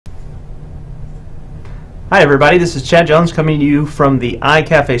Hi everybody, this is Chad Jones coming to you from the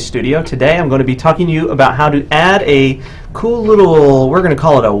iCafe studio. Today I'm going to be talking to you about how to add a cool little, we're going to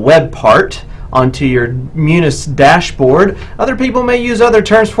call it a web part, onto your MUNIS dashboard. Other people may use other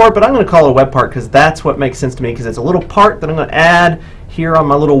terms for it, but I'm going to call it a web part because that's what makes sense to me, because it's a little part that I'm going to add here on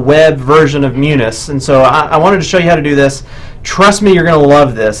my little web version of MUNIS. And so I wanted to show you how to do this. Trust me, you're going to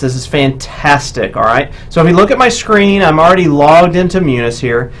love this. This is fantastic, all right? So if you look at my screen, I'm already logged into MUNIS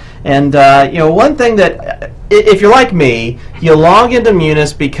here. And you know, one thing that, if you're like me, you log into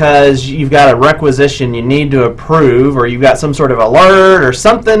MUNIS because you've got a requisition you need to approve, or you've got some sort of alert or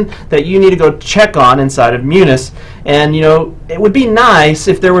something that you need to go check on inside of MUNIS. And you know, it would be nice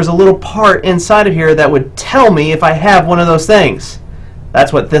if there was a little part inside of here that would tell me if I have one of those things.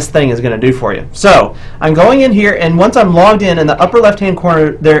 That's what this thing is going to do for you. So I'm going in here, and once I'm logged in the upper left hand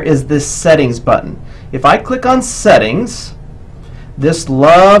corner there is this settings button. If I click on settings, this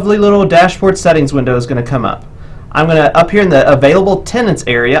lovely little dashboard settings window is going to come up. I'm going to, up here in the available tenants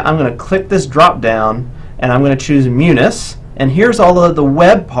area, I'm going to click this drop down and I'm going to choose MUNIS, and here's all of the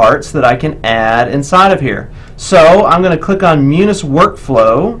web parts that I can add inside of here. So I'm going to click on MUNIS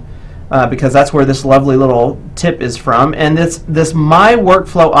workflow because that's where this lovely little tip is from, and this My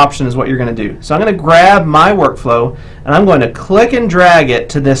Workflow option is what you're going to do. So I'm going to grab My Workflow and I'm going to click and drag it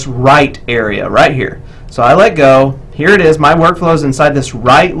to this right area right here. So I let go. Here it is. My Workflow is inside this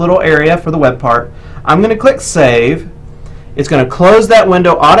right little area for the web part. I'm going to click Save. It's going to close that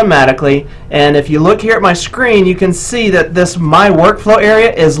window automatically, and if you look here at my screen you can see that this My Workflow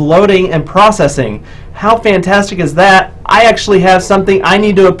area is loading and processing. How fantastic is that? I actually have something I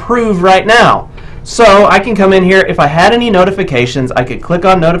need to approve right now. So I can come in here. If I had any notifications, I could click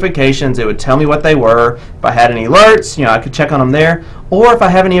on notifications. It would tell me what they were. If I had any alerts, you know, I could check on them there. Or if I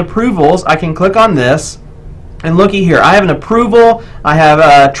have any approvals, I can click on this. And looky here, I have an approval. I have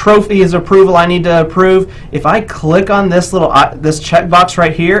a trophy as approval I need to approve. If I click on this little this checkbox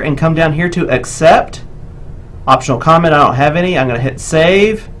right here and come down here to accept, optional comment, I don't have any. I'm going to hit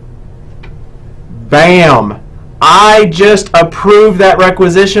save. Bam! I just approved that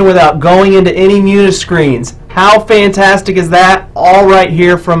requisition without going into any MUNIS screens. How fantastic is that? All right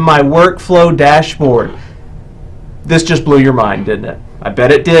here from my workflow dashboard. This just blew your mind, didn't it? I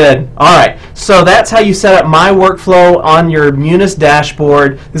bet it did. All right, so that's how you set up My Workflow on your MUNIS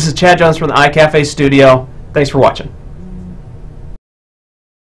dashboard. This is Chad Jones from the iCafe studio. Thanks for watching.